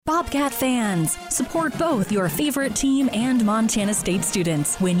Bobcat fans, support both your favorite team and Montana State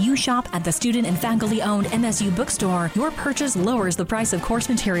students. When you shop at the student and faculty-owned MSU bookstore, your purchase lowers the price of course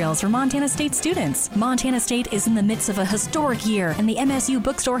materials for Montana State students. Montana State is in the midst of a historic year, and the MSU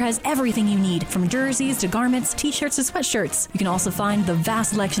bookstore has everything you need, from jerseys to garments, t-shirts to sweatshirts. You can also find the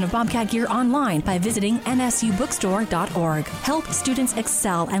vast selection of Bobcat gear online by visiting msubookstore.org. Help students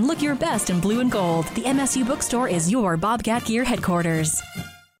excel and look your best in blue and gold. The MSU bookstore is your Bobcat gear headquarters.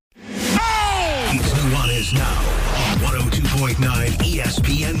 It's Nuanez now on 102.9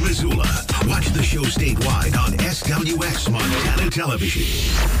 ESPN Missoula. Watch the show statewide on SWX Montana Television.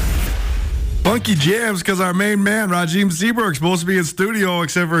 Funky jams because our main man, Rajim Seabrook's supposed to be in studio,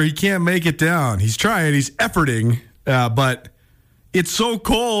 except for he can't make it down. He's trying, he's efforting, but it's so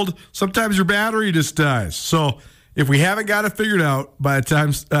cold, sometimes your battery just dies. So if we haven't got it figured out by the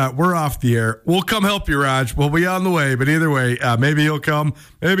time we're off the air, we'll come help you, Raj. We'll be on the way, but either way, maybe he'll come,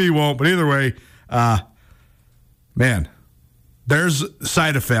 maybe he won't, but either way, man, there's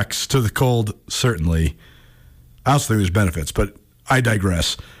side effects to the cold, certainly. I also think there's benefits, but I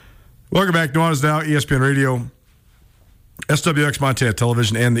digress. Welcome back. Nuanez Now, ESPN Radio, SWX Montana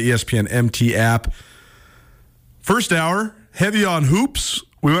Television, and the ESPN MT app. First hour, heavy on hoops.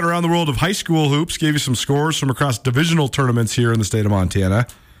 We went around the world of high school hoops, gave you some scores from across divisional tournaments here in the state of Montana,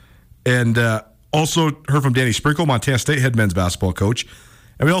 and also heard from Danny Sprinkle, Montana State head men's basketball coach.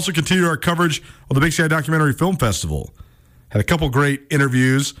 And we also continued our coverage of the Big Sky Documentary Film Festival. Had a couple great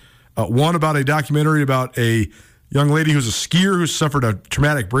interviews. One about a documentary about a young lady who's a skier who suffered a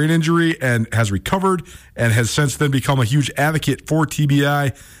traumatic brain injury and has recovered and has since then become a huge advocate for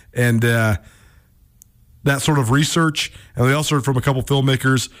TBI and that sort of research. And we also heard from a couple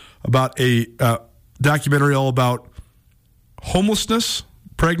filmmakers about a documentary all about homelessness,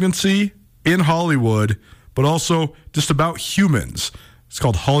 pregnancy in Hollywood, but also just about humans. It's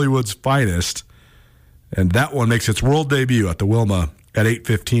called Hollywood's Finest. And that one makes its world debut at the Wilma at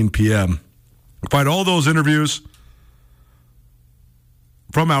 8:15 p.m. Find all those interviews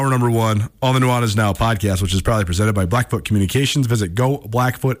from hour number one on the Nuanez Now podcast, which is proudly presented by Blackfoot Communications. Visit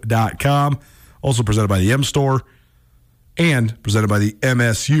goblackfoot.com. Also presented by the M Store and presented by the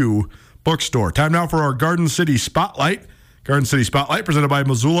MSU Bookstore. Time now for our Garden City Spotlight. Garden City Spotlight presented by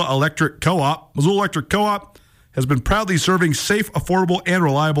Missoula Electric Co-op. Missoula Electric Co-op has been proudly serving safe, affordable, and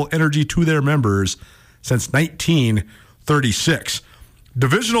reliable energy to their members since 1936.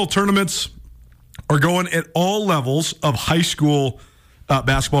 Divisional tournaments are going at all levels of high school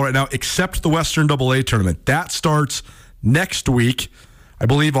basketball right now, except the Western AA tournament. That starts next week, I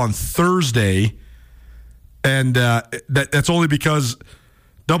believe on Thursday, and that's only because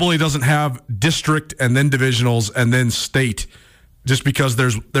AA doesn't have district and then divisionals and then state, just because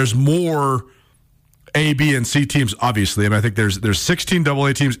there's more A, B, and C teams, obviously. I mean, I think there's 16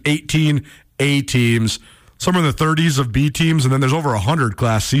 AA teams, 18 A teams, some in the 30s of B teams, and then there's over 100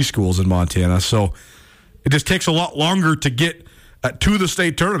 Class C schools in Montana. So it just takes a lot longer to get to the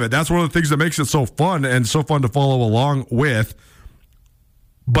state tournament. That's one of the things that makes it so fun and so fun to follow along with.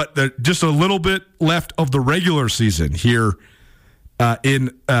 But just a little bit left of the regular season here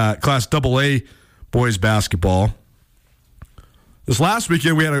in Class AA boys basketball. This last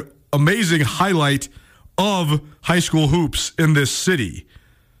weekend, we had an amazing highlight of high school hoops in this city.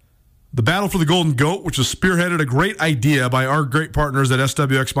 The Battle for the Golden Goat, which was spearheaded, a great idea by our great partners at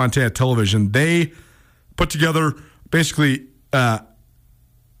SWX Montana Television. They put together basically inner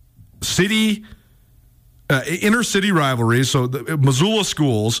city rivalries, so the Missoula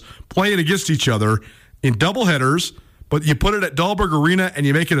schools playing against each other in doubleheaders, but you put it at Dahlberg Arena and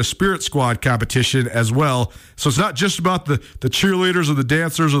you make it a spirit squad competition as well. So it's not just about the cheerleaders or the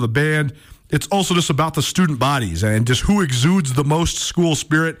dancers or the band. It's also just about the student bodies and just who exudes the most school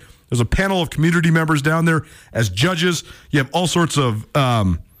spirit. There's a panel of community members down there as judges. You have all sorts of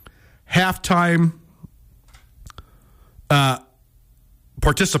halftime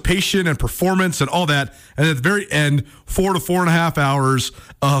participation and performance and all that. And at the very end, 4 to 4.5 hours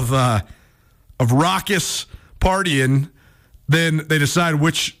of raucous partying. Then they decide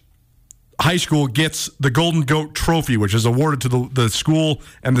which high school gets the Golden Goat Trophy, which is awarded to the school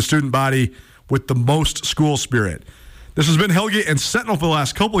and the student body with the most school spirit. This has been Hellgate and Sentinel for the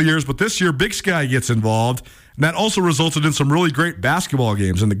last couple of years, but this year Big Sky gets involved, and that also resulted in some really great basketball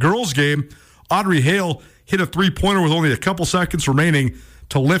games. In the girls' game, Audrey Hale hit a three-pointer with only a couple seconds remaining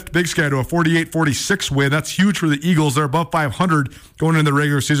to lift Big Sky to a 48-46 win. That's huge for the Eagles. They're above 500 going into the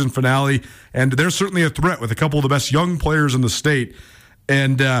regular season finale, and they're certainly a threat with a couple of the best young players in the state.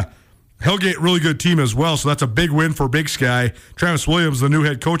 And Hellgate, really good team as well, so that's a big win for Big Sky. Travis Williams, the new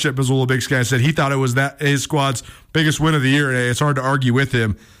head coach at Missoula Big Sky, said he thought it was his squad's biggest win of the year. It's hard to argue with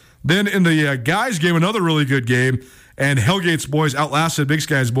him. Then in the guys game, another really good game, and Hellgate's boys outlasted Big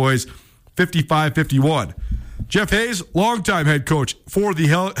Sky's boys 55-51. Jeff Hayes, longtime head coach for the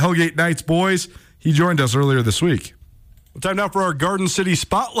Hellgate Knights boys. He joined us earlier this week. Time now for our Garden City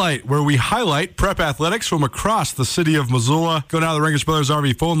Spotlight, where we highlight prep athletics from across the city of Missoula. Go now to the Rankish Brothers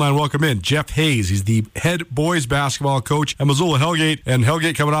RV phone line. Welcome in Jeff Hayes. He's the head boys basketball coach at Missoula Hellgate. And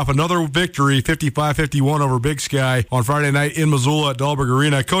Hellgate coming off another victory, 55-51 over Big Sky on Friday night in Missoula at Dahlberg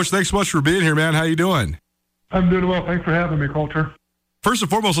Arena. Coach, thanks so much for being here, man. How you doing? I'm doing well. Thanks for having me, Coulter. First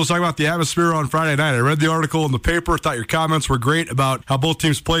and foremost, let's talk about the atmosphere on Friday night. I read the article in the paper, thought your comments were great about how both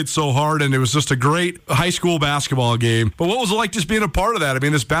teams played so hard, and it was just a great high school basketball game. But what was it like just being a part of that? I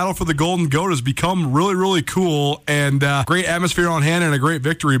mean, this battle for the Golden Goat has become really, really cool, and great atmosphere on hand and a great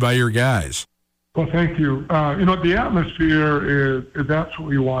victory by your guys. Well, thank you. The atmosphere is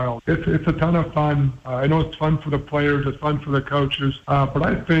absolutely wild. It's a ton of fun. I know it's fun for the players, it's fun for the coaches, but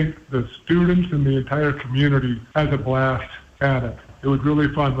I think the students and the entire community has a blast at it. It was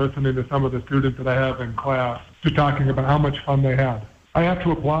really fun listening to some of the students that I have in class just talking about how much fun they had. I have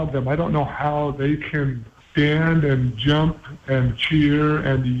to applaud them. I don't know how they can stand and jump and cheer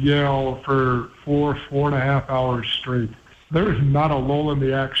and yell for 4.5 hours straight. There is not a lull in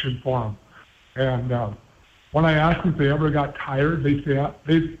the action for them. And when I ask them if they ever got tired, they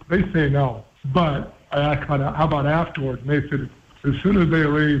say no. But I ask about how about afterwards, and they said as soon as they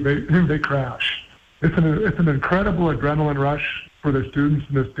leave, they crash. It's an incredible adrenaline rush for the students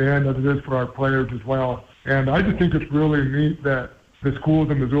in the stand as it is for our players as well. And I just think it's really neat that the schools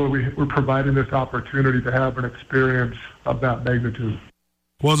in Missoula, we're providing this opportunity to have an experience of that magnitude.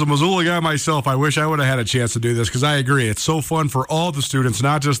 Well, as a Missoula guy myself, I wish I would have had a chance to do this because I agree. It's so fun for all the students,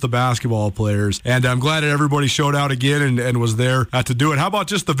 not just the basketball players. And I'm glad that everybody showed out again and was there to do it. How about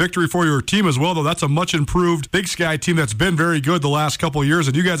just the victory for your team as well, though? That's a much improved Big Sky team that's been very good the last couple of years.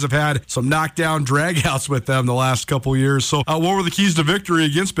 And you guys have had some knockdown dragouts with them the last couple of years. So what were the keys to victory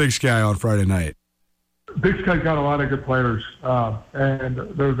against Big Sky on Friday night? Big Sky got a lot of good players, and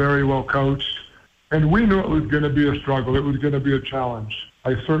they're very well coached. And we knew it was going to be a struggle. It was going to be a challenge.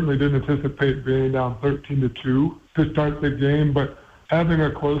 I certainly didn't anticipate being down 13-2 to start the game, but having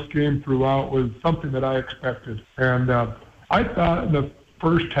a close game throughout was something that I expected. And I thought in the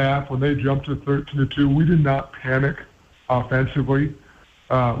first half when they jumped to 13-2, we did not panic offensively,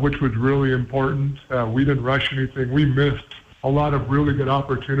 which was really important. We didn't rush anything. We missed a lot of really good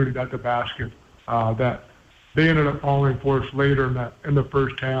opportunities at the basket that they ended up falling for us later in the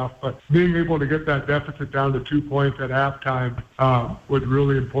first half. But being able to get that deficit down to 2 points at halftime was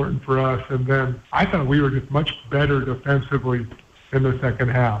really important for us. And then I thought we were just much better defensively in the second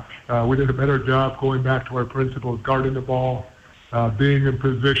half. We did a better job going back to our principles, guarding the ball, being in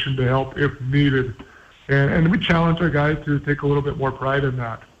position to help if needed. And we challenged our guys to take a little bit more pride in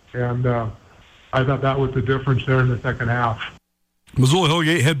that. And I thought that was the difference there in the second half. Missoula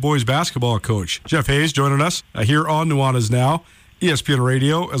Hellgate head boys basketball coach Jeff Hayes joining us here on Nuanez Now, ESPN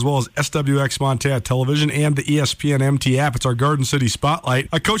Radio, as well as SWX Montana Television and the ESPN MT app. It's our Garden City Spotlight.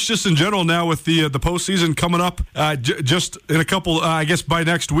 Coach, just in general now with the postseason coming up just in a couple, I guess by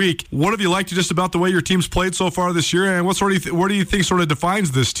next week, what have you liked just about the way your team's played so far this year, and what do you think sort of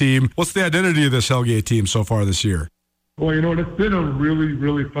defines this team? What's the identity of this Hellgate team so far this year? Well, it's been a really,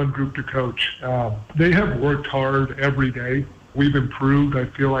 really fun group to coach. They have worked hard every day. We've improved, I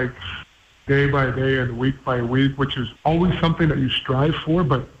feel like, day by day and week by week, which is always something that you strive for,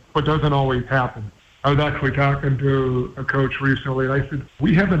 but doesn't always happen. I was actually talking to a coach recently, and I said,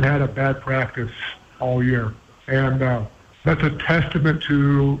 we haven't had a bad practice all year. And that's a testament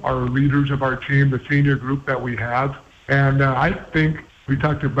to our leaders of our team, the senior group that we have. And I think we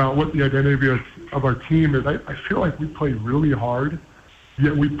talked about what the identity of our team is. I feel like we play really hard,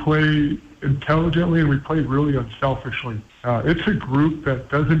 yet we play intelligently and we play really unselfishly. It's a group that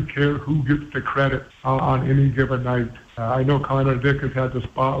doesn't care who gets the credit on any given night. I know Connor Dick has had the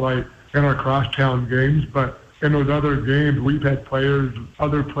spotlight in our crosstown games, but in those other games, we've had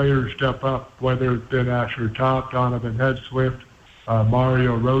other players step up, whether it's been Asher Top, Donovan Head-Swift,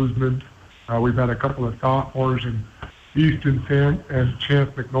 Mario Rosemond. We've had a couple of sophomores in Easton and Chance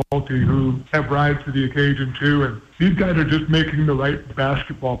McNulty who have rise to the occasion too. And these guys are just making the right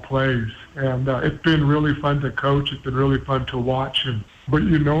basketball plays. And it's been really fun to coach. It's been really fun to watch. But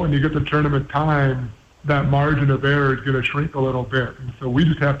when you get to tournament time, that margin of error is going to shrink a little bit. And so we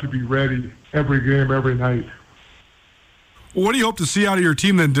just have to be ready every game, every night. What do you hope to see out of your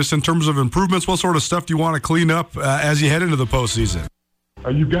team then, just in terms of improvements? What sort of stuff do you want to clean up as you head into the postseason?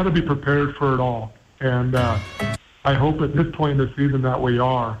 You've got to be prepared for it all. And I hope at this point in the season that we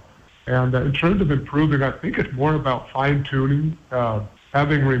are. And in terms of improving, I think it's more about fine-tuning.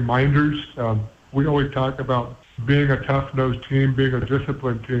 having reminders. We always talk about being a tough-nosed team, being a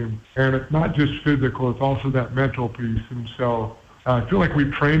disciplined team. And it's not just physical, it's also that mental piece. And so I feel like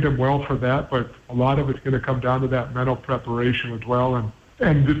we've trained them well for that, but a lot of it's going to come down to that mental preparation as well,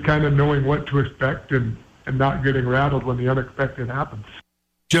 and just kind of knowing what to expect and not getting rattled when the unexpected happens.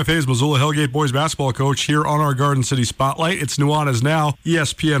 Jeff Hayes, Missoula Hellgate boys basketball coach, here on our Garden City Spotlight. It's Nuanez Now,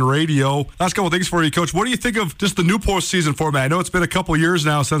 ESPN Radio. Last couple of things for you, Coach. What do you think of just the new postseason format? I know it's been a couple years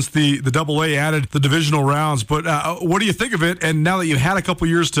now since the AA added the divisional rounds, but what do you think of it? And now that you've had a couple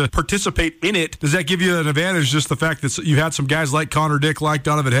years to participate in it, does that give you an advantage, just the fact that you've had some guys like Connor Dick, like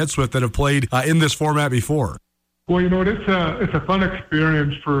Donovan Headsmith that have played in this format before? Well, it's a fun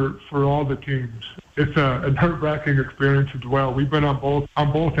experience for all the teams. It's a nerve-wracking experience as well. We've been on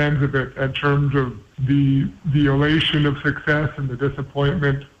both ends of it in terms of the elation of success and the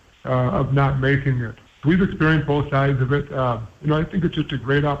disappointment of not making it. We've experienced both sides of it. I think it's just a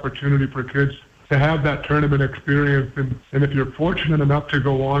great opportunity for kids to have that tournament experience. And if you're fortunate enough to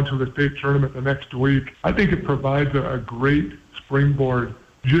go on to the state tournament the next week, I think it provides a great springboard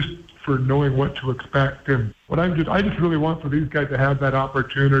just for knowing what to expect. And I just really want for these guys to have that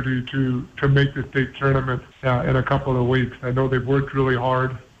opportunity to make the state tournament in a couple of weeks. I know they've worked really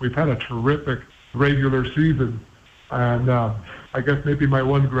hard. We've had a terrific regular season. And I guess maybe my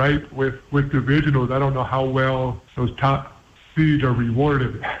one gripe with divisionals, I don't know how well those top seeds are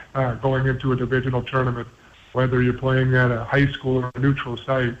rewarded going into a divisional tournament, whether you're playing at a high school or a neutral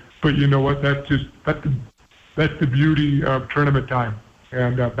site. But you know what? That's the beauty of tournament time.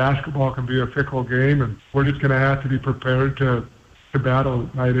 And basketball can be a fickle game, and we're just going to have to be prepared to battle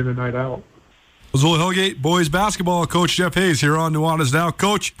night in and night out. Missoula Hellgate boys basketball coach Jeff Hayes here on Nuanez Now.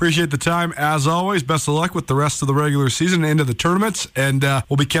 Coach, appreciate the time as always. Best of luck with the rest of the regular season and into the tournaments, and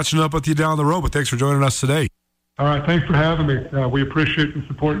we'll be catching up with you down the road. But thanks for joining us today. All right, thanks for having me. We appreciate the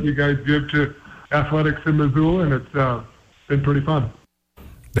support you guys give to athletics in Missoula, and it's been pretty fun.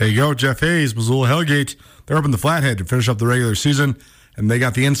 There you go, Jeff Hayes, Missoula Hellgate. They're up in the Flathead to finish up the regular season. And they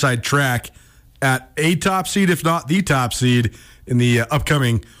got the inside track at a top seed, if not the top seed, in the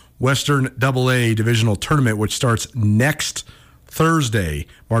upcoming Western AA Divisional Tournament, which starts next Thursday,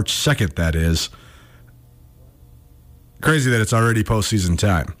 March 2nd, that is. Crazy that it's already postseason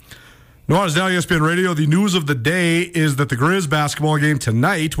time. Nuanez Now, ESPN Radio. The news of the day is that the Grizz basketball game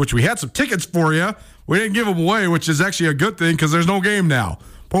tonight, which we had some tickets for you, we didn't give them away, which is actually a good thing because there's no game now.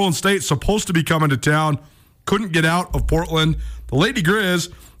 Portland State's supposed to be coming to town. Couldn't get out of Portland. The Lady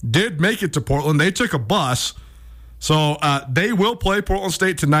Grizz did make it to Portland. They took a bus. So they will play Portland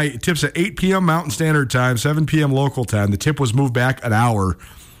State tonight. It tips at 8 p.m. Mountain Standard Time, 7 p.m. local time. The tip was moved back an hour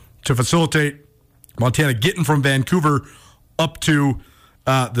to facilitate Montana getting from Vancouver up to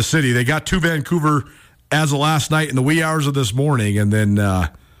the city. They got to Vancouver as of last night in the wee hours of this morning, and then now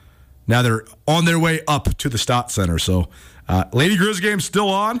they're on their way up to the Stott Center. So Lady Grizz game still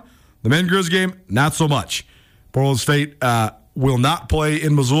on. The men Grizz game, not so much. Portland State will not play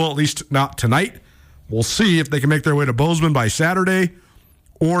in Missoula, at least not tonight. We'll see if they can make their way to Bozeman by Saturday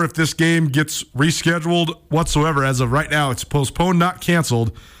or if this game gets rescheduled whatsoever. As of right now, it's postponed, not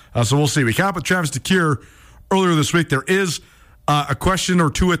canceled. So we'll see. We caught up with Travis DeCuire earlier this week. There is a question or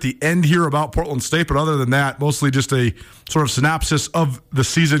two at the end here about Portland State, but other than that, mostly just a sort of synopsis of the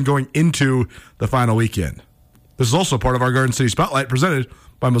season going into the final weekend. This is also part of our Garden City Spotlight presented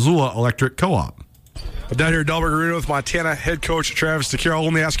by Missoula Electric Co-op. But down here in Delbert Arena with Montana head coach Travis DeCuire. I'll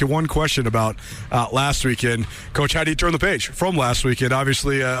only ask you one question about last weekend. Coach, how do you turn the page from last weekend?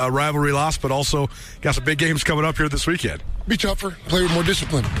 Obviously a rivalry loss, but also got some big games coming up here this weekend. Be tougher, play with more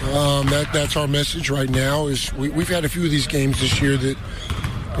discipline. That's our message right now. Is we've had a few of these games this year that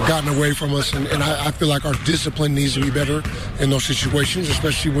have gotten away from us, and I feel like our discipline needs to be better in those situations,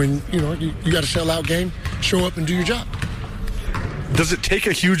 especially when you got a sellout game, show up and do your job. Does it take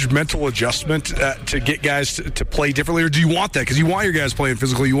a huge mental adjustment to get guys to play differently, or do you want that? Because you want your guys playing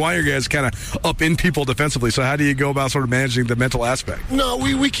physically. You want your guys kind of up in people defensively. So how do you go about sort of managing the mental aspect? No,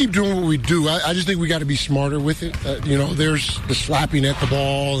 we keep doing what we do. I just think we got to be smarter with it. There's the slapping at the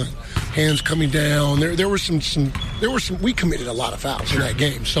ball and hands coming down. There were some. We committed a lot of fouls in that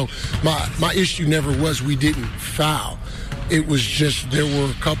game. So my issue never was we didn't foul. It was just there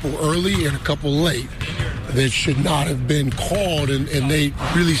were a couple early and a couple late that should not have been called, and they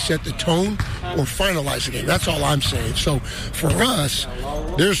really set the tone or finalized the game. That's all I'm saying. So for us,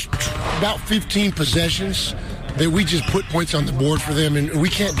 there's about 15 possessions that we just put points on the board for them, and we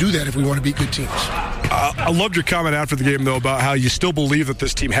can't do that if we want to beat good teams. I loved your comment after the game, though, about how you still believe that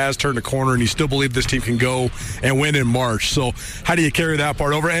this team has turned a corner and you still believe this team can go and win in March. So how do you carry that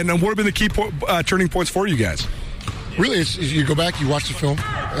part over? And what have been the key turning points for you guys? Really, you go back, you watch the film.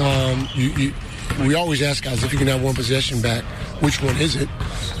 We always ask guys, if you can have one possession back, which one is it?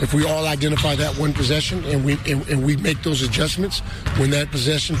 If we all identify that one possession and we make those adjustments when that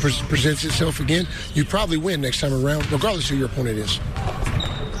possession presents itself again, you probably win next time around, regardless of who your opponent is.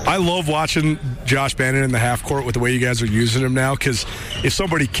 I love watching Josh Bannon in the half court with the way you guys are using him now, because if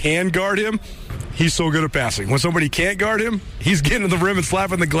somebody can guard him, he's so good at passing. When somebody can't guard him, he's getting to the rim and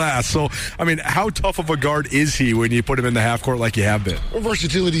slapping the glass. So, I mean, how tough of a guard is he when you put him in the half court like you have been? Well,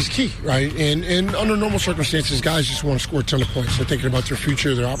 versatility is key, right? And under normal circumstances, guys just want to score a ton of points. They're thinking about their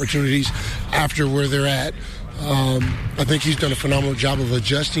future, their opportunities after where they're at. I think he's done a phenomenal job of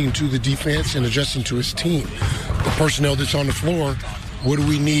adjusting to the defense and adjusting to his team. The personnel that's on the floor, what do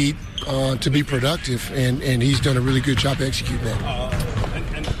we need to be productive? And he's done a really good job executing that.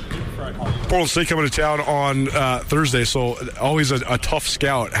 Portland State coming to town on Thursday, so always a tough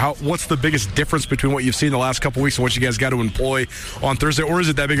scout. What's the biggest difference between what you've seen the last couple weeks and what you guys got to employ on Thursday, or is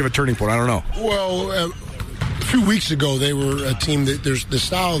it that big of a turning point? I don't know. Well, a few weeks ago, they were a team that there's the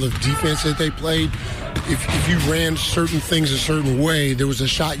style of defense that they played. If you ran certain things a certain way, there was a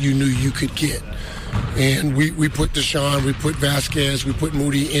shot you knew you could get. And we put Deshaun, we put Vasquez, we put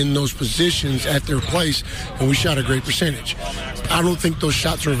Moody in those positions at their place, and we shot a great percentage. I don't think those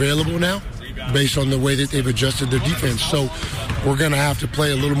shots are available now based on the way that they've adjusted their defense. So we're going to have to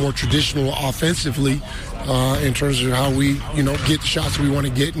play a little more traditional offensively in terms of how we, get the shots we want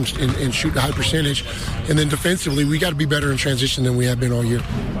to get and shoot a high percentage. And then defensively, we got to be better in transition than we have been all year.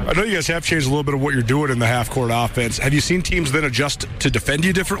 I know you guys have changed a little bit of what you're doing in the half-court offense. Have you seen teams then adjust to defend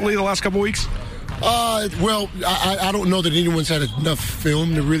you differently the last couple of weeks? Well, I don't know that anyone's had enough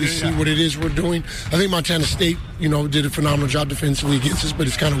film to really see what it is we're doing. I think Montana State, did a phenomenal job defensively against us, but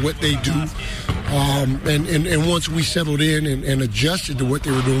it's kind of what they do. And once we settled in and adjusted to what they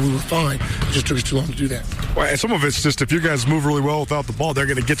were doing, we were fine. It just took us too long to do that. Well, and some of it's just if you guys move really well without the ball, they're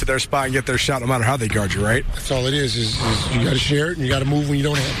going to get to their spot and get their shot no matter how they guard you, right? That's all it is you got to share it and you got to move when you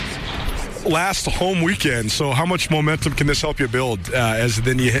don't have it. Last home weekend, so how much momentum can this help you build as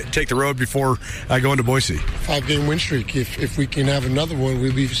then you take the road before going to Boise? 5-game win streak. If we can have another one,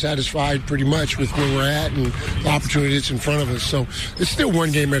 we'll be satisfied pretty much with where we're at and the opportunity that's in front of us. So it's still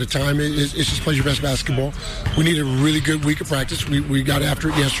one game at a time. It's just play your best basketball. We need a really good week of practice. We got after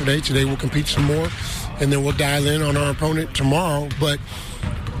it yesterday. Today we'll compete some more, and then we'll dial in on our opponent tomorrow. But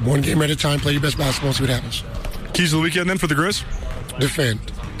one game at a time, play your best basketball, see what happens. Keys of the weekend then for the Grizz?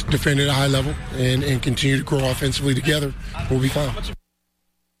 Defend at a high level and continue to grow offensively together. We'll be fine.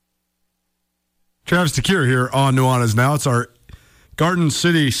 Travis DeCuire here on Nuanez Now. It's our Garden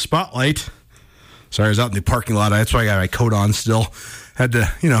City Spotlight. Sorry, I was out in the parking lot. That's why I got my coat on still. Had to,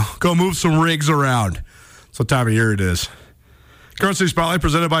 go move some rigs around. That's what time of year it is. Garden City Spotlight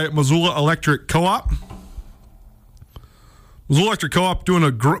presented by Missoula Electric Co-op. Missoula Electric Co-op doing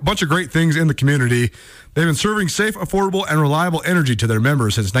a bunch of great things in the community. They've been serving safe, affordable, and reliable energy to their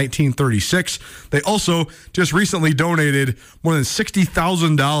members since 1936. They also just recently donated more than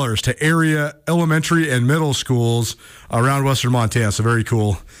 $60,000 to area elementary and middle schools around western Montana. So very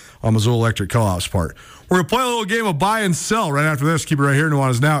cool on Missoula Electric Co-op's part. We're going to play a little game of buy and sell right after this. Keep it right here.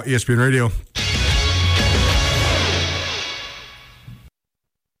 Nuanez Now, ESPN Radio.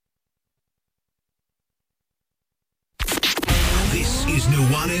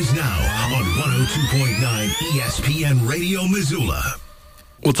 Nuanez Now on 102.9 ESPN Radio Missoula.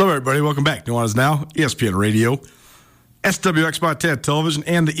 What's up, everybody? Welcome back. Nuanez Now, ESPN Radio, SWX Montana Television,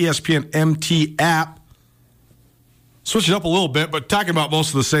 and the ESPN MT app. Switching up a little bit, but talking about most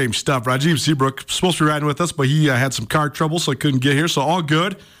of the same stuff. Rajiv Seabrook supposed to be riding with us, but he had some car trouble, so he couldn't get here. So all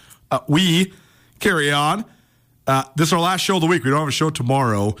good. We carry on. This is our last show of the week. We don't have a show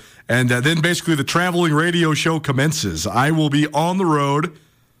tomorrow. And then basically the traveling radio show commences. I will be on the road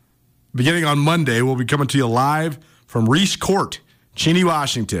beginning on Monday. We'll be coming to you live from Reese Court, Cheney,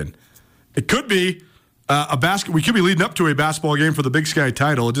 Washington. It could be we could be leading up to a basketball game for the Big Sky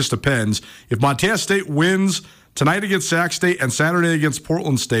title. It just depends. If Montana State wins tonight against Sac State and Saturday against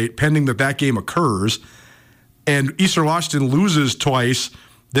Portland State, pending that game occurs, and Eastern Washington loses twice,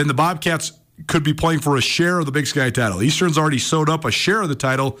 then the Bobcats could be playing for a share of the Big Sky title. Eastern's already sewed up a share of the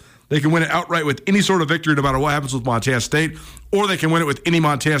title. They can win it outright with any sort of victory no matter what happens with Montana State, or they can win it with any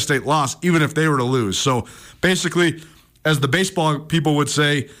Montana State loss, even if they were to lose. So basically, as the baseball people would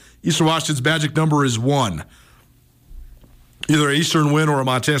say, Eastern Washington's magic number is 1. Either an Eastern win or a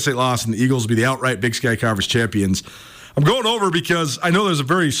Montana State loss, and the Eagles will be the outright Big Sky Conference champions. I'm going over because I know there's a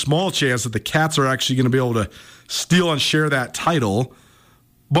very small chance that the Cats are actually going to be able to steal and share that title.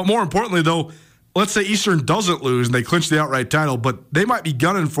 But more importantly, though, let's say Eastern doesn't lose and they clinch the outright title, but they might be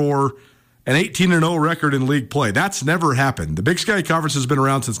gunning for an 18-0 record in league play. That's never happened. The Big Sky Conference has been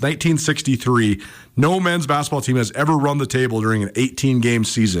around since 1963. No men's basketball team has ever run the table during an 18-game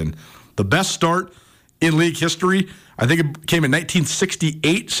season. The best start in league history, I think it came in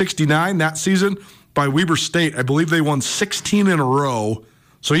 1968-69, that season, by Weber State. I believe they won 16 in a row.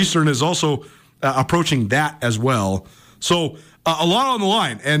 So Eastern is also approaching that as well. So a lot on the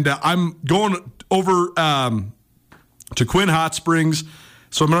line. And I'm going over to Quinn Hot Springs.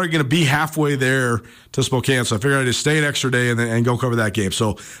 So I'm already going to be halfway there to Spokane. So I figured I'd just stay an extra day and go cover that game.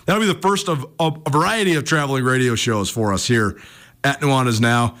 So that'll be the first of a variety of traveling radio shows for us here at Nuanez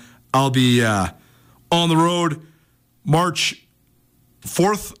Now. I'll be on the road March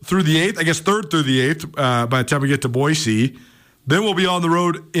 4th through the 8th, I guess 3rd through the 8th by the time we get to Boise. Then we'll be on the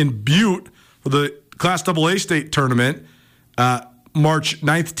road in Butte for the Class AA state tournament March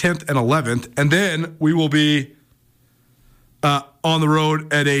 9th, 10th, and 11th. And then we will be on the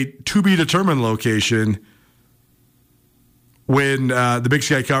road at a to-be-determined location when the Big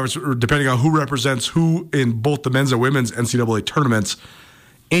Sky Conference, depending on who represents who in both the men's and women's NCAA tournaments.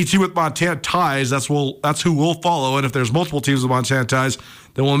 Any team with Montana ties, that's who we'll follow. And if there's multiple teams with Montana ties,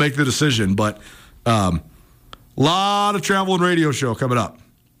 then we'll make the decision. But lot of travel and radio show coming up.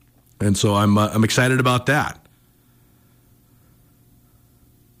 And so I'm excited about that.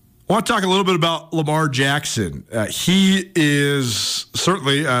 I want to talk a little bit about Lamar Jackson. He is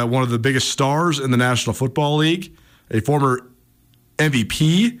certainly one of the biggest stars in the National Football League, a former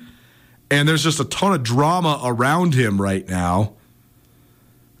MVP, and there's just a ton of drama around him right now.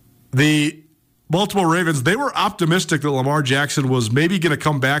 The Baltimore Ravens, they were optimistic that Lamar Jackson was maybe going to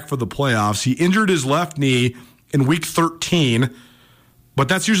come back for the playoffs. He injured his left knee in week 13, but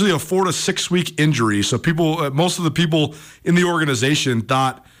that's usually a 4 to 6 week injury. So most of the people in the organization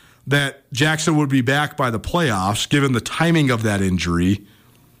thought that Jackson would be back by the playoffs, given the timing of that injury.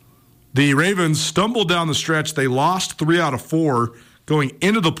 The Ravens stumbled down the stretch. They lost 3 out of 4 going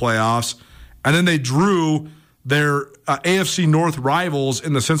into the playoffs, and then they drew their AFC North rivals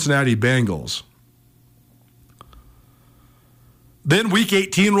in the Cincinnati Bengals. Then week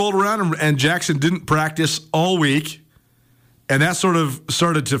 18 rolled around, and Jackson didn't practice all week, and that sort of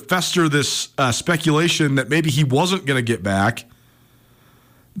started to fester this speculation that maybe he wasn't going to get back.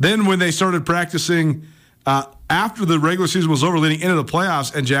 Then when they started practicing after the regular season was over, leading into the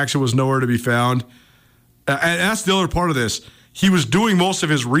playoffs, and Jackson was nowhere to be found. And that's the other part of this. He was doing most of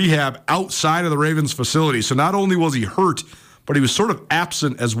his rehab outside of the Ravens facility. So not only was he hurt, but he was sort of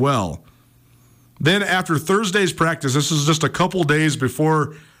absent as well. Then after Thursday's practice, this is just a couple days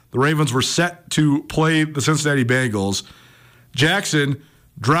before the Ravens were set to play the Cincinnati Bengals, Jackson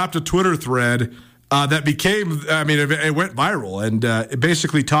dropped a Twitter thread that became, it went viral, and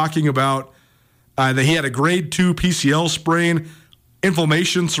basically talking about that he had a grade 2 PCL sprain,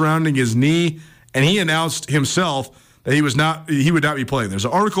 inflammation surrounding his knee, and he announced himself that he would not be playing. There's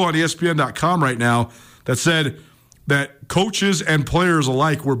an article on ESPN.com right now that said that coaches and players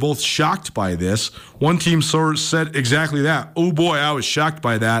alike were both shocked by this. One team source said exactly that. Oh boy, I was shocked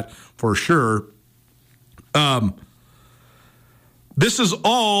by that for sure. This is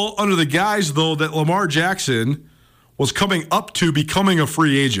all under the guise, though, that Lamar Jackson was coming up to becoming a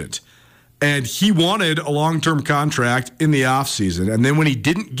free agent. And he wanted a long-term contract in the offseason. And then when he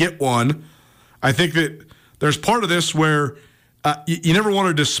didn't get one, I think that there's part of this where you never want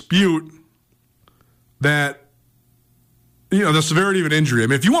to dispute that, the severity of an injury. I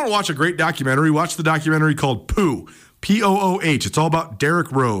mean, if you want to watch a great documentary, watch the documentary called Pooh, P-O-O-H. It's all about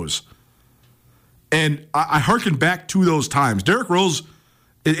Derrick Rose. And I hearken back to those times. Derrick Rose,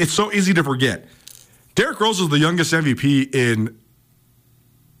 it's so easy to forget. Derrick Rose is the youngest MVP in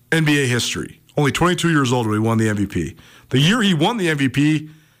NBA history. Only 22 years old when he won the MVP. The year he won the MVP,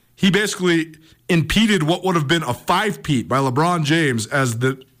 he basically impeded what would have been a 5-peat by LeBron James as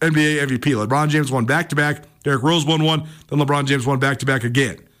the NBA MVP. LeBron James won back-to-back. Derrick Rose won one. Then LeBron James won back-to-back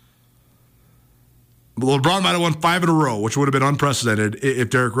again. LeBron might have won 5 in a row, which would have been unprecedented if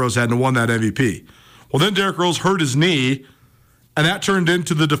Derrick Rose hadn't won that MVP. Well, then Derrick Rose hurt his knee, and that turned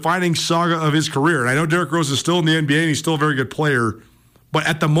into the defining saga of his career. And I know Derrick Rose is still in the NBA, and he's still a very good player. But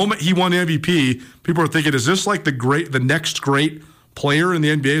at the moment he won the MVP, people are thinking, is this like the next great player in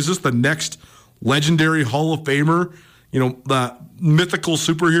the NBA? Is this the next legendary Hall of Famer? The mythical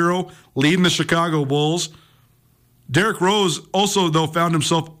superhero leading the Chicago Bulls? Derrick Rose also, though, found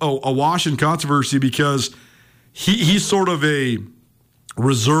himself awash in controversy because he's sort of a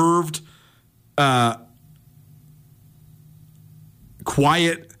reserved,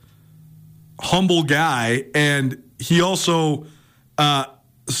 quiet, humble guy, and he also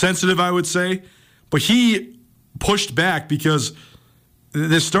sensitive, I would say. But he pushed back because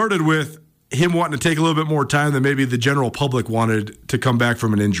this started with him wanting to take a little bit more time than maybe the general public wanted to come back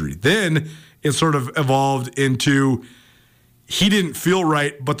from an injury. Then it sort of evolved into he didn't feel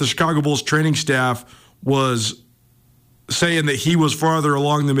right, but the Chicago Bulls training staff was saying that he was farther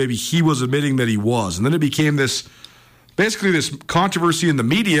along than maybe he was admitting that he was. And then it became basically this controversy in the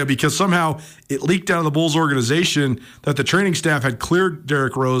media because somehow it leaked out of the Bulls organization that the training staff had cleared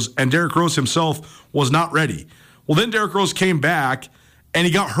Derrick Rose and Derrick Rose himself was not ready. Well, then Derrick Rose came back and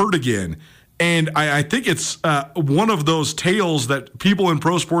he got hurt again. And I think it's one of those tales that people in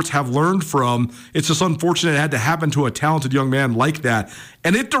pro sports have learned from. It's just unfortunate it had to happen to a talented young man like that.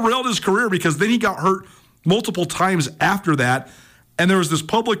 And it derailed his career because then he got hurt multiple times after that. And there was this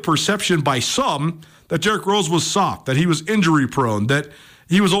public perception by some that Derrick Rose was soft, that he was injury prone, that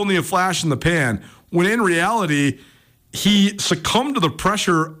he was only a flash in the pan, when in reality, he succumbed to the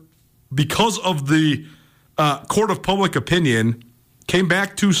pressure because of the court of public opinion, came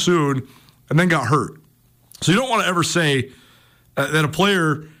back too soon, and then got hurt. So you don't want to ever say that a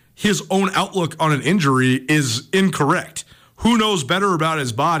player, his own outlook on an injury is incorrect. Who knows better about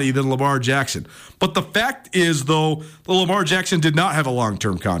his body than Lamar Jackson? But the fact is, though, that Lamar Jackson did not have a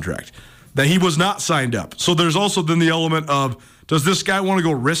long-term contract, that he was not signed up. So there's also then the element of, does this guy want to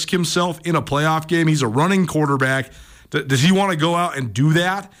go risk himself in a playoff game? He's a running quarterback. Does he want to go out and do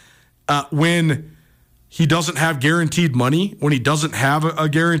that when he doesn't have guaranteed money, when he doesn't have a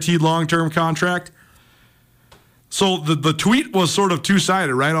guaranteed long-term contract? So the tweet was sort of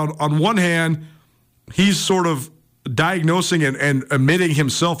two-sided, right? On one hand, he's sort of diagnosing and admitting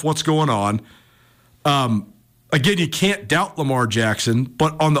himself what's going on. Again, you can't doubt Lamar Jackson,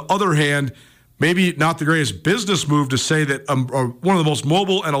 but on the other hand, maybe not the greatest business move to say that one of the most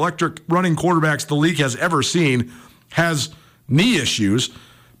mobile and electric running quarterbacks the league has ever seen has knee issues.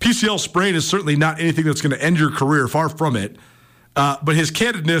 PCL sprain is certainly not anything that's going to end your career, far from it. But his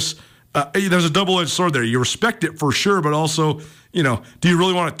candidness, there's a double-edged sword there. You respect it for sure, but also, do you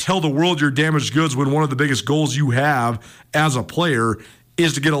really want to tell the world you're damaged goods when one of the biggest goals you have as a player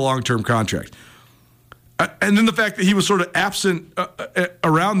is to get a long-term contract? And then the fact that he was sort of absent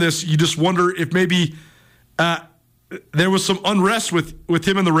around this, you just wonder if maybe there was some unrest with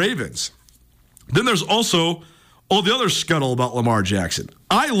him and the Ravens. Then there's also all the other scuttle about Lamar Jackson.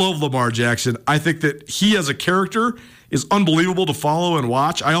 I love Lamar Jackson. I think that he as a character is unbelievable to follow and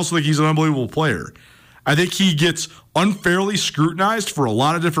watch. I also think he's an unbelievable player. I think he gets unfairly scrutinized for a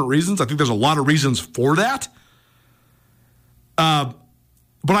lot of different reasons. I think there's a lot of reasons for that.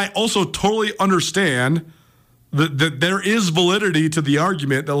 But I also totally understand that there is validity to the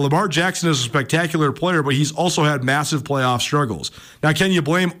argument that Lamar Jackson is a spectacular player, but he's also had massive playoff struggles. Now, can you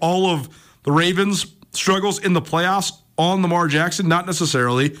blame all of the Ravens' struggles in the playoffs on Lamar Jackson? Not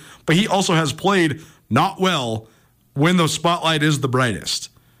necessarily, but he also has played not well when the spotlight is the brightest.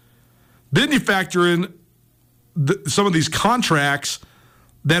 Then you factor in some of these contracts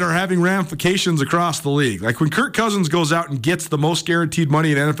that are having ramifications across the league. Like when Kirk Cousins goes out and gets the most guaranteed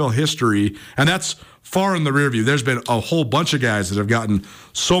money in NFL history, and that's far in the rear view. There's been a whole bunch of guys that have gotten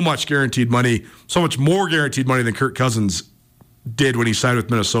so much guaranteed money, so much more guaranteed money than Kirk Cousins did when he signed with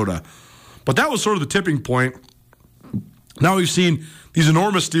Minnesota. But that was sort of the tipping point. Now we've seen these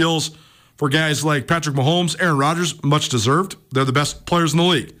enormous deals for guys like Patrick Mahomes, Aaron Rodgers, much deserved. They're the best players in the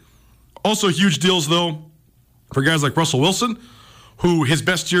league. Also huge deals, though, for guys like Russell Wilson, who his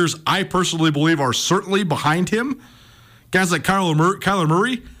best years, I personally believe, are certainly behind him. Guys like Kyler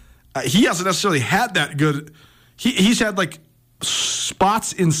Murray, he hasn't necessarily had that good. He's had like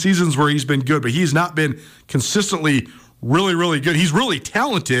spots in seasons where he's been good, but he's not been consistently really, really good. He's really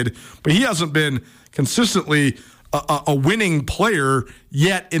talented, but he hasn't been consistently a winning player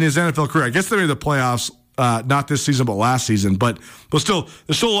yet in his NFL career. I guess they made the playoffs. Not this season, but last season. But still,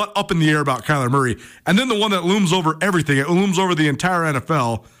 there's still a lot up in the air about Kyler Murray. And then the one that looms over everything, it looms over the entire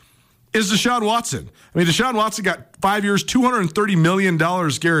NFL, is Deshaun Watson. I mean, Deshaun Watson got 5 years, $230 million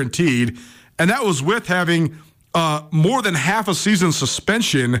guaranteed, and that was with having more than half a season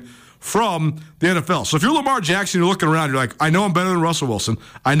suspension from the NFL. So if you're Lamar Jackson, you're looking around, you're like, I know I'm better than Russell Wilson.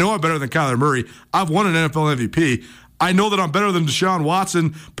 I know I'm better than Kyler Murray. I've won an NFL MVP. I know that I'm better than Deshaun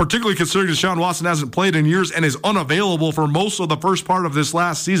Watson, particularly considering Deshaun Watson hasn't played in years and is unavailable for most of the first part of this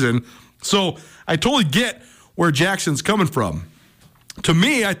last season. So I totally get where Jackson's coming from. To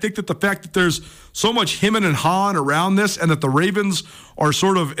me, I think that the fact that there's so much hemming and hawing around this and that the Ravens are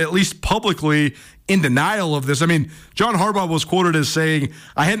sort of, at least publicly, in denial of this. I mean, John Harbaugh was quoted as saying,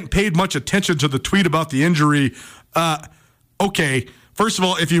 I hadn't paid much attention to the tweet about the injury. Okay. First of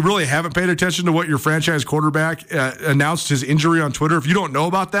all, if you really haven't paid attention to what your franchise quarterback announced his injury on Twitter, if you don't know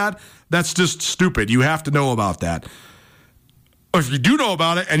about that, that's just stupid. You have to know about that. if you do know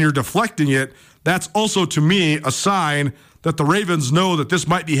about it and you're deflecting it, that's also, to me, a sign that the Ravens know that this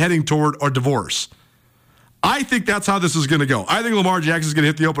might be heading toward a divorce. I think that's how this is going to go. I think Lamar Jackson is going to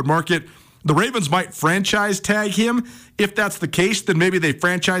hit the open market. The Ravens might franchise tag him. If that's the case, then maybe they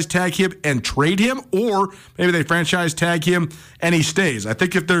franchise tag him and trade him, or maybe they franchise tag him and he stays. I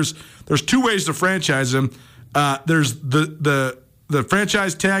think if there's two ways to franchise him. There's the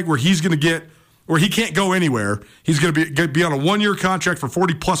franchise tag where he's going to get, where he can't go anywhere. He's going to be on a 1-year contract for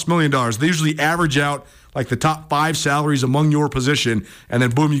 $40+ million. They usually average out like the top 5 salaries among your position, and then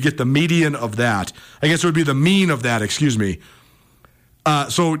boom, you get the median of that. I guess it would be the mean of that, excuse me.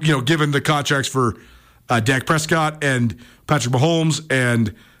 So, given the contracts for Dak Prescott and Patrick Mahomes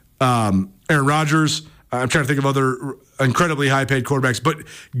and Aaron Rodgers, I'm trying to think of other incredibly high-paid quarterbacks. But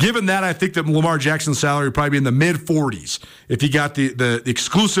given that, I think that Lamar Jackson's salary would probably be in the mid-40s if he got the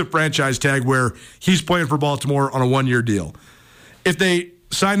exclusive franchise tag where he's playing for Baltimore on a 1-year deal. If they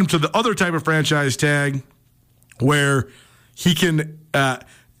sign him to the other type of franchise tag where he can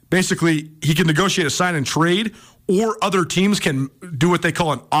basically he can negotiate a sign and trade, or other teams can do what they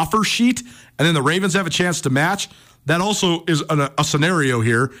call an offer sheet, and then the Ravens have a chance to match. That also is a scenario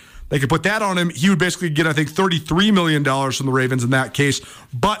here. They could put that on him. He would basically get, I think, $33 million from the Ravens in that case,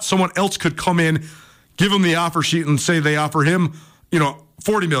 but someone else could come in, give him the offer sheet, and say they offer him,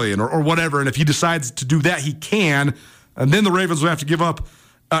 $40 million or whatever, and if he decides to do that, he can, and then the Ravens would have to give up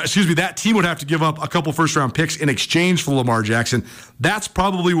that team would have to give up a couple first-round picks in exchange for Lamar Jackson. That's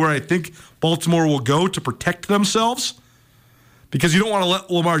probably where I think Baltimore will go to protect themselves, because you don't want to let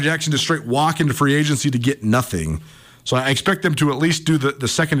Lamar Jackson just straight walk into free agency to get nothing. So I expect them to at least do the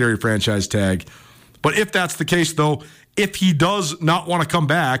secondary franchise tag. But if that's the case, though, if he does not want to come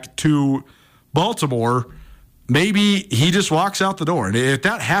back to Baltimore, maybe he just walks out the door. And if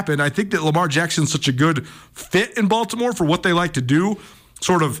that happened, I think that Lamar Jackson's such a good fit in Baltimore for what they like to do,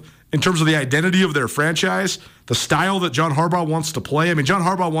 sort of in terms of the identity of their franchise, the style that John Harbaugh wants to play. I mean, John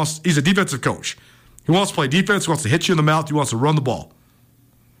Harbaugh he's a defensive coach. He wants to play defense, he wants to hit you in the mouth, he wants to run the ball.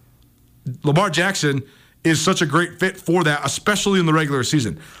 Lamar Jackson is such a great fit for that, especially in the regular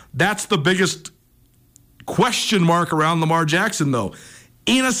season. That's the biggest question mark around Lamar Jackson, though.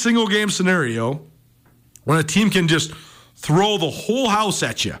 In a single game scenario, when a team can just throw the whole house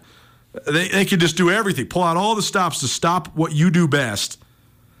at you, they can just do everything, pull out all the stops to stop what you do best.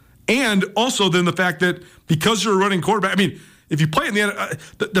 And also then the fact that because you're a running quarterback, I mean, if you play in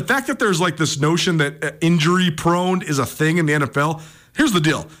the fact that there's like this notion that injury prone is a thing in the NFL, here's the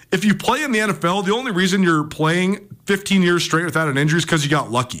deal. If you play in the NFL, the only reason you're playing 15 years straight without an injury is because you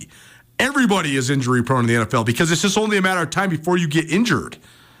got lucky. Everybody is injury prone in the NFL because it's just only a matter of time before you get injured.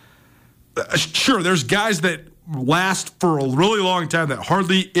 Sure, there's guys that last for a really long time that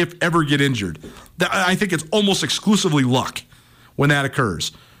hardly, if ever, get injured. I think it's almost exclusively luck when that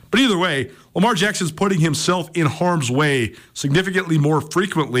occurs. But either way, Lamar Jackson's putting himself in harm's way significantly more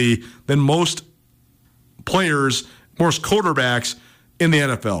frequently than most players, most quarterbacks in the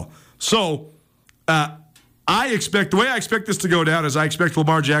NFL. So the way I expect this to go down is I expect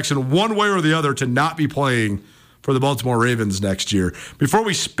Lamar Jackson, one way or the other, to not be playing for the Baltimore Ravens next year. Before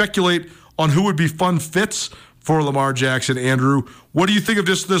we speculate on who would be fun fits for Lamar Jackson, Andrew, what do you think of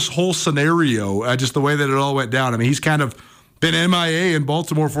just this whole scenario, just the way that it all went down? I mean, he's kind of been MIA in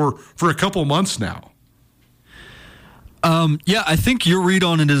Baltimore for a couple months now. Yeah, I think your read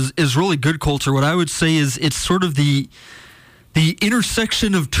on it is really good, Coulter. What I would say is it's sort of the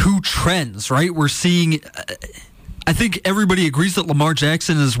intersection of two trends, right? We're seeing, I think everybody agrees that Lamar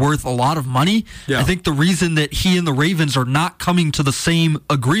Jackson is worth a lot of money. Yeah. I think the reason that he and the Ravens are not coming to the same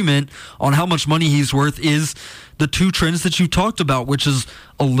agreement on how much money he's worth is the two trends that you talked about, which is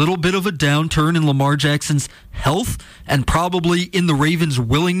a little bit of a downturn in Lamar Jackson's health and probably in the Ravens'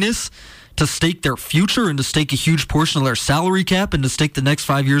 willingness to stake their future and to stake a huge portion of their salary cap and to stake the next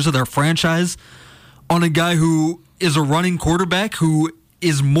 5 years of their franchise on a guy who is a running quarterback who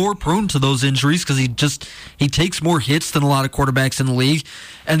is more prone to those injuries because he takes more hits than a lot of quarterbacks in the league.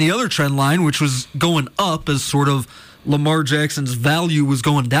 And the other trend line, which was going up as sort of Lamar Jackson's value was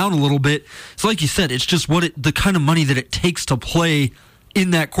going down a little bit. So like you said, it's just the kind of money that it takes to play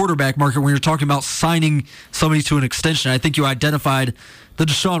in that quarterback market when you're talking about signing somebody to an extension. I think you identified the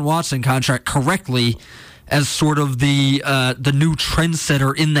Deshaun Watson contract correctly as sort of the new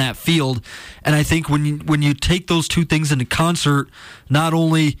trendsetter in that field. And I think when you take those two things into concert, not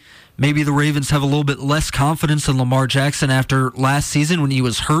only maybe the Ravens have a little bit less confidence in Lamar Jackson after last season when he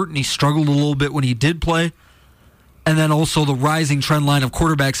was hurt and he struggled a little bit when he did play, and then also the rising trend line of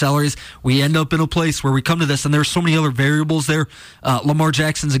quarterback salaries, we end up in a place where we come to this, and there's so many other variables there. Lamar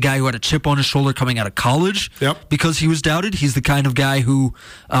Jackson's a guy who had a chip on his shoulder coming out of college because he was doubted. He's the kind of guy who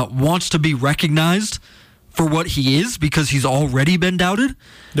wants to be recognized for what he is because he's already been doubted.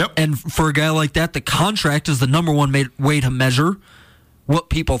 And for a guy like that, the contract is the number one way to measure what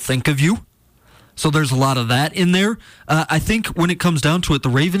people think of you. So there's a lot of that in there. I think when it comes down to it, the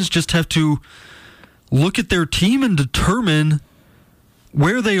Ravens just have to look at their team and determine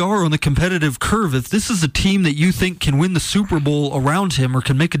where they are on the competitive curve. If this is a team that you think can win the Super Bowl around him or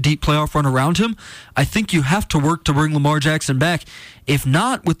can make a deep playoff run around him, I think you have to work to bring Lamar Jackson back. If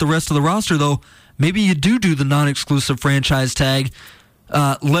not, with the rest of the roster, though, maybe you do the non-exclusive franchise tag.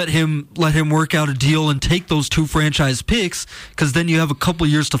 Let him work out a deal and take those 2 franchise picks, because then you have a couple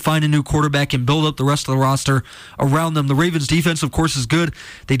years to find a new quarterback and build up the rest of the roster around them. The Ravens' defense, of course, is good.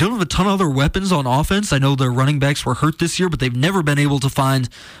 They don't have a ton of other weapons on offense. I know their running backs were hurt this year, but they've never been able to find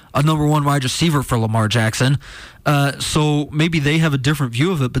a number 1 wide receiver for Lamar Jackson. So maybe they have a different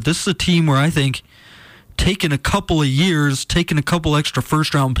view of it, but this is a team where I think taking a couple of years, taking a couple extra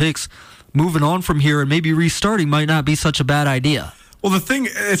first-round picks, moving on from here and maybe restarting might not be such a bad idea. Well, the thing,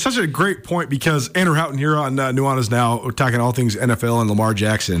 it's such a great point because Andrew Houghton here on Nuanez Now, we're talking all things NFL and Lamar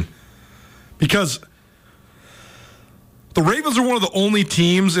Jackson. Because the Ravens are one of the only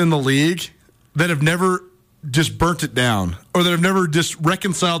teams in the league that have never just burnt it down or that have never just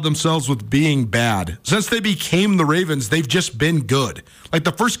reconciled themselves with being bad. Since they became the Ravens, they've just been good. Like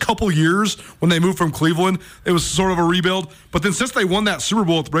the first couple years when they moved from Cleveland, it was sort of a rebuild. But then since they won that Super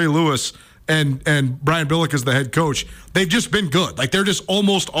Bowl with Ray Lewis and Brian Billick as the head coach, they've just been good. Like they're just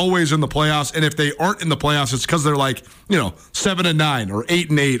almost always in the playoffs. And if they aren't in the playoffs, it's because they're like, 7-9 or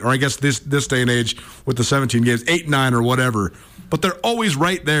 8-8, or I guess this day and age with the 17 games, 8-9 or whatever. But they're always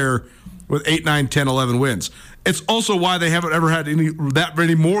right there with 8, 9, 10, 11 wins. It's also why they haven't ever had that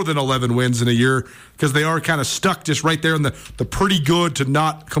many more than 11 wins in a year, because they are kind of stuck just right there in the pretty good to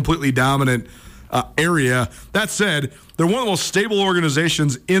not completely dominant area. That said, they're one of the most stable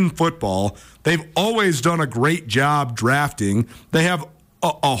organizations in football. They've always done a great job drafting. They have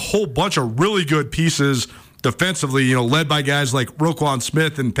a whole bunch of really good pieces defensively, led by guys like Roquan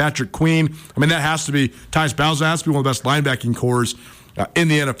Smith and Patrick Queen. I mean, that has to be, Tyus Bowser has to be one of the best linebacking cores in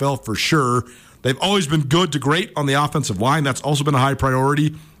the NFL for sure. They've always been good to great on the offensive line. That's also been a high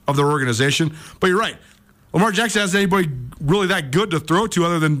priority of their organization. But you're right. Lamar Jackson hasn't anybody really that good to throw to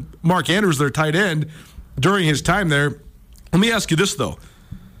other than Mark Andrews, their tight end, during his time there. Let me ask you this, though.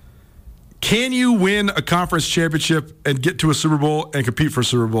 Can you win a conference championship and get to a Super Bowl and compete for a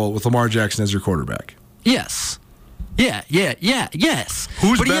Super Bowl with Lamar Jackson as your quarterback? Yes. Yes.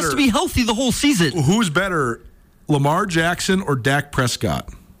 Who's but better? He has to be healthy the whole season. Who's better, Lamar Jackson or Dak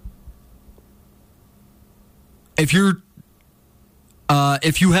Prescott? If you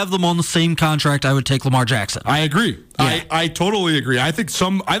have them on the same contract, I would take Lamar Jackson. I agree. Yeah. I totally agree. I think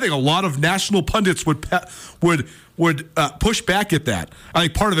a lot of national pundits would push back at that. I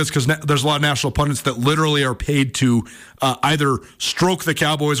think part of it's because there's a lot of national pundits that literally are paid to either stroke the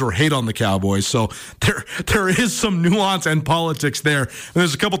Cowboys or hate on the Cowboys. So there is some nuance and politics there. And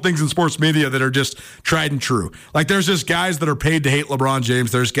there's a couple things in sports media that are just tried and true. Like there's just guys that are paid to hate LeBron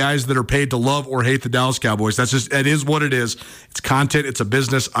James. There's guys that are paid to love or hate the Dallas Cowboys. It is what it is. It's content. It's a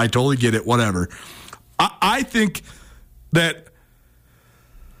business. I totally get it. Whatever. I think that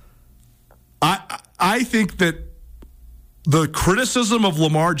the criticism of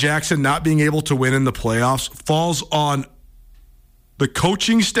Lamar Jackson not being able to win in the playoffs falls on the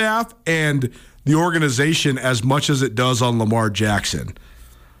coaching staff and the organization as much as it does on Lamar Jackson.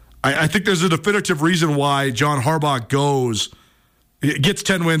 I think there's a definitive reason why John Harbaugh gets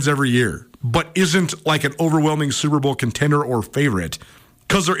 10 wins every year, but isn't like an overwhelming Super Bowl contender or favorite,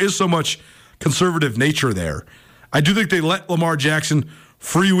 because there is so much conservative nature there. I do think they let Lamar Jackson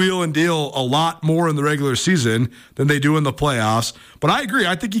freewheel and deal a lot more in the regular season than they do in the playoffs. But I agree.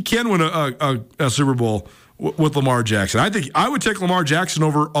 I think he can win a Super Bowl with Lamar Jackson. I think I would take Lamar Jackson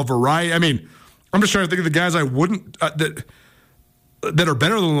over a variety. I mean, I'm just trying to think of the guys I wouldn't that are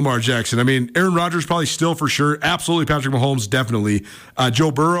better than Lamar Jackson. I mean, Aaron Rodgers probably still for sure. Absolutely, Patrick Mahomes definitely. Joe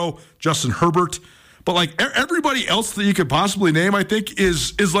Burrow, Justin Herbert. But like everybody else that you could possibly name, I think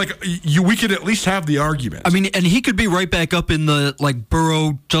is like we could at least have the argument. I mean, and he could be right back up in the like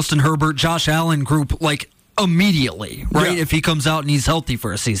Burrow, Justin Herbert, Josh Allen group like immediately, right? Yeah. If he comes out and he's healthy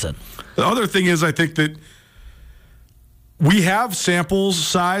for a season. The other thing is, I think that we have sample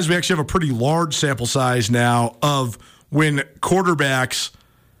size. We actually have a pretty large sample size now of when quarterbacks,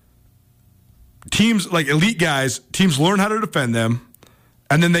 teams like elite guys, teams learn how to defend them.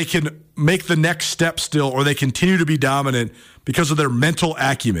 and then they can make the next step still, or they continue to be dominant because of their mental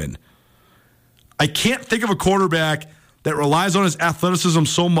acumen. I can't think of a quarterback that relies on his athleticism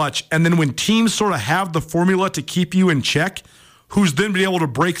so much, and then when teams sort of have the formula to keep you in check, who's then been able to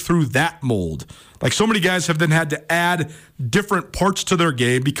break through that mold. Like, so many guys have then had to add different parts to their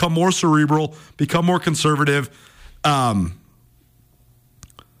game, become more cerebral, become more conservative, evolve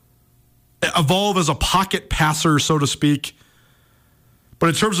as a pocket passer, so to speak. But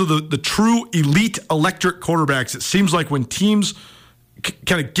in terms of the true elite electric quarterbacks, it seems like when teams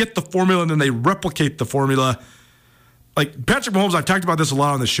kind of get the formula and then they replicate the formula, like Patrick Mahomes, I've talked about this a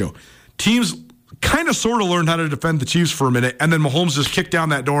lot on this show. Teams kind of sort of learned how to defend the Chiefs for a minute, and then Mahomes just kicked down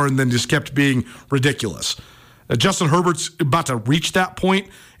that door and then just kept being ridiculous. Justin Herbert's about to reach that point,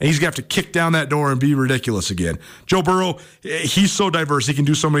 and he's going to have to kick down that door and be ridiculous again. Joe Burrow, he's so diverse. He can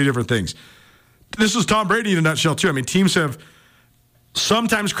do so many different things. This is Tom Brady in a nutshell, too. I mean, teams have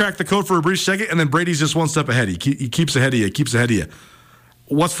sometimes cracked the code for a brief second, and then Brady's just one step ahead. He keeps ahead of you,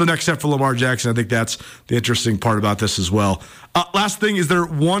 What's the next step for Lamar Jackson? I think that's the interesting part about this as well. Last thing, is there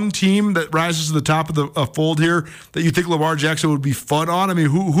one team that rises to the top of the fold here that you think Lamar Jackson would be fun on? I mean,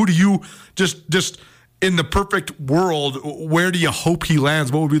 who do you just in the perfect world, where do you hope he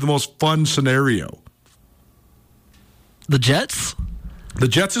lands? What would be the most fun scenario? The Jets? The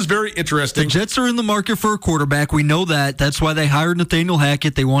Jets is very interesting. The Jets are in the market for a quarterback. We know that. That's why they hired Nathaniel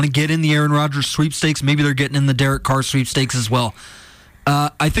Hackett. They want to get in the Aaron Rodgers sweepstakes. Maybe they're getting in the Derek Carr sweepstakes as well.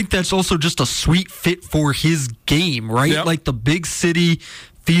 I think that's also just a sweet fit for his game, right? Yep. Like the big city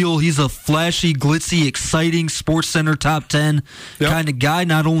feel. He's a flashy, glitzy, exciting SportsCenter top 10 kind of guy.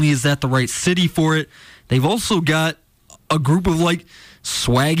 Not only is that the right city for it, they've also got a group of like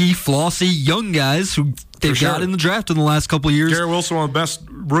swaggy, flossy young guys who they've got in the draft in the last couple of years. Garrett Wilson, one of the best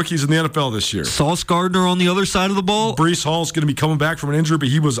rookies in the NFL this year. Sauce Gardner on the other side of the ball. Breece Hall's going to be coming back from an injury, but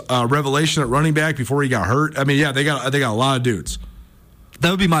he was a revelation at running back before he got hurt. I mean, yeah, they got a lot of dudes. That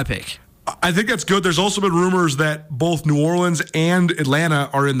would be my pick. I think that's good. There's also been rumors that both New Orleans and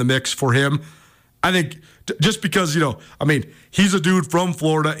Atlanta are in the mix for him. I think just because, he's a dude from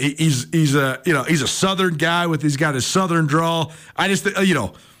Florida. He's a Southern guy he's got his Southern drawl. I just,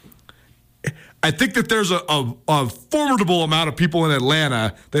 I think that there's a formidable amount of people in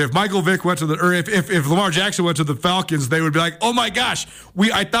Atlanta that if Michael Vick went to if Lamar Jackson went to the Falcons, they would be like, oh my gosh,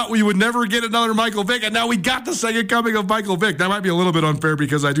 I thought we would never get another Michael Vick, and now we got the second coming of Michael Vick. That might be a little bit unfair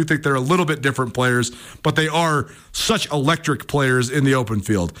because I do think they're a little bit different players, but they are such electric players in the open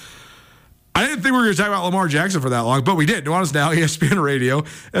field. I didn't think we were going to talk about Lamar Jackson for that long, but we did. Nuanez Now, ESPN Radio,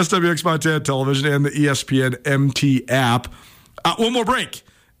 SWX Montana Television, and the ESPN MT app. One more break.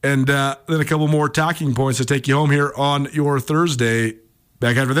 And then a couple more talking points to take you home here on your Thursday.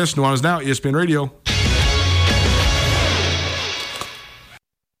 Back after this, Nuanez Now, ESPN Radio.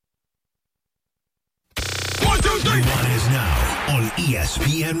 Nuanez Now on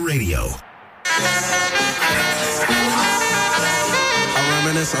ESPN Radio. I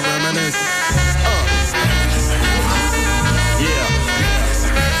reminisce. Yeah.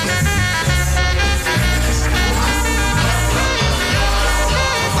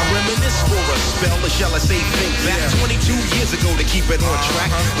 For a spell, or shall I say think back 22 years ago to keep it on track.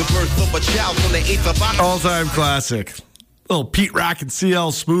 The birth of a child on the 8th of October. All-time classic. Little Pete Rock and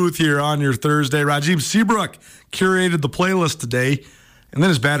CL Smooth here on your Thursday. Rajib Seabrook curated the playlist today, and then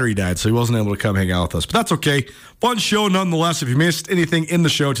his battery died, so he wasn't able to come hang out with us. But that's okay. Fun show nonetheless. If you missed anything in the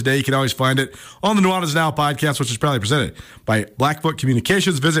show today, you can always find it on the Nuanez Now podcast, which is proudly presented by Blackfoot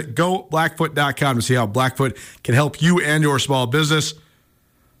Communications. Visit goblackfoot.com to see how Blackfoot can help you and your small business.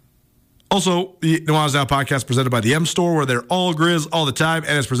 Also, the Nuanez Now podcast presented by the M Store, where they're all Grizz all the time,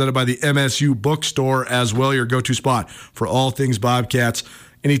 and it's presented by the MSU Bookstore as well, your go-to spot for all things Bobcats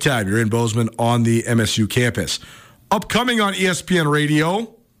anytime you're in Bozeman on the MSU campus. Upcoming on ESPN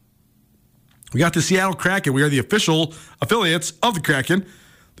Radio, we got the Seattle Kraken. We are the official affiliates of the Kraken.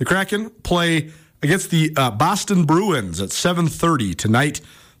 The Kraken play against the Boston Bruins at 7:30 tonight.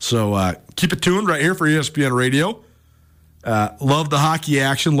 So keep it tuned right here for ESPN Radio. Love the hockey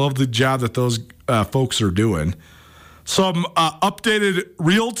action. Love the job that those folks are doing. Some updated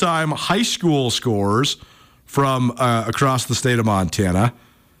real-time high school scores from across the state of Montana.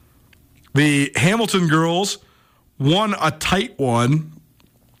 The Hamilton girls won a tight one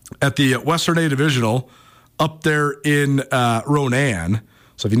at the Western A Divisional up there in Ronan.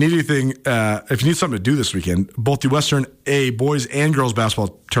 So if you need anything, if you need something to do this weekend, both the Western A boys and girls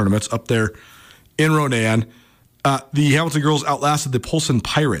basketball tournaments up there in Ronan. The Hamilton girls outlasted the Polson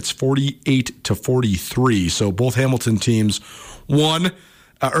Pirates 48-43. So both Hamilton teams won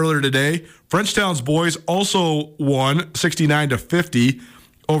earlier today. Frenchtown's boys also won 69-50.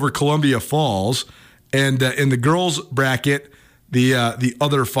 over Columbia Falls. And in the girls' bracket, the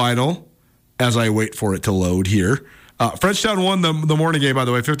other final, as I wait for it to load here, Frenchtown won the morning game, by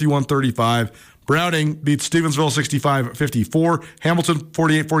the way, 51-35. Browning beats Stevensville 65-54. Hamilton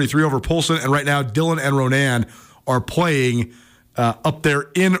 48-43 over Polson. And right now, Dillon and Ronan are playing up there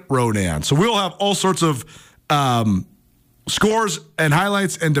in Ronan. So we'll have all sorts of scores and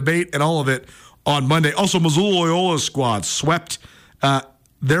highlights and debate and all of it on Monday. Also, Missoula Loyola's squad swept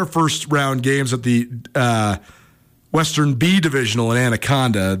their first round games at the Western B Divisional in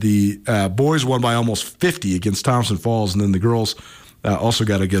Anaconda. The boys won by almost 50 against Thompson Falls, and then the girls also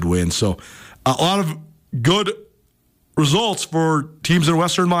got a good win. So a lot of good results for teams in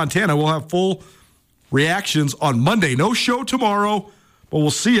Western Montana. We'll have full reactions on Monday. No show tomorrow, but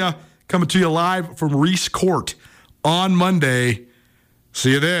we'll see you coming to you live from Reese Court on Monday.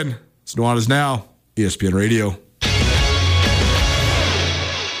 See you then. It's Nuanez Now, ESPN Radio.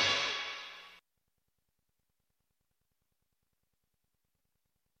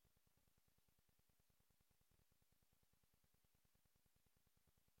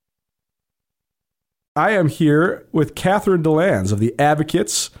 I am here with Catherine DeLands of the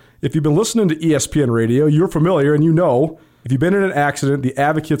Advocates. If you've been listening to ESPN Radio, you're familiar and you know if you've been in an accident, the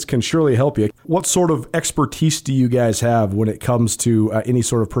Advocates can surely help you. What sort of expertise do you guys have when it comes to any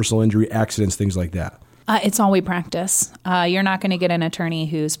sort of personal injury, accidents, things like that? It's all we practice. You're not going to get an attorney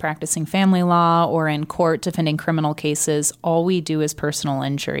who's practicing family law or in court defending criminal cases. All we do is personal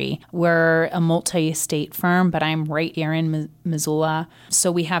injury. We're a multi-state firm, but I'm right here in Missoula.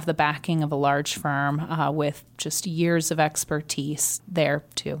 So we have the backing of a large firm with just years of expertise there,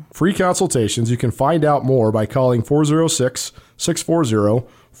 too. Free consultations. You can find out more by calling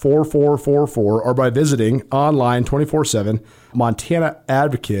 406-640-4444 or by visiting online 24/7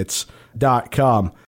 MontanaAdvocates.com.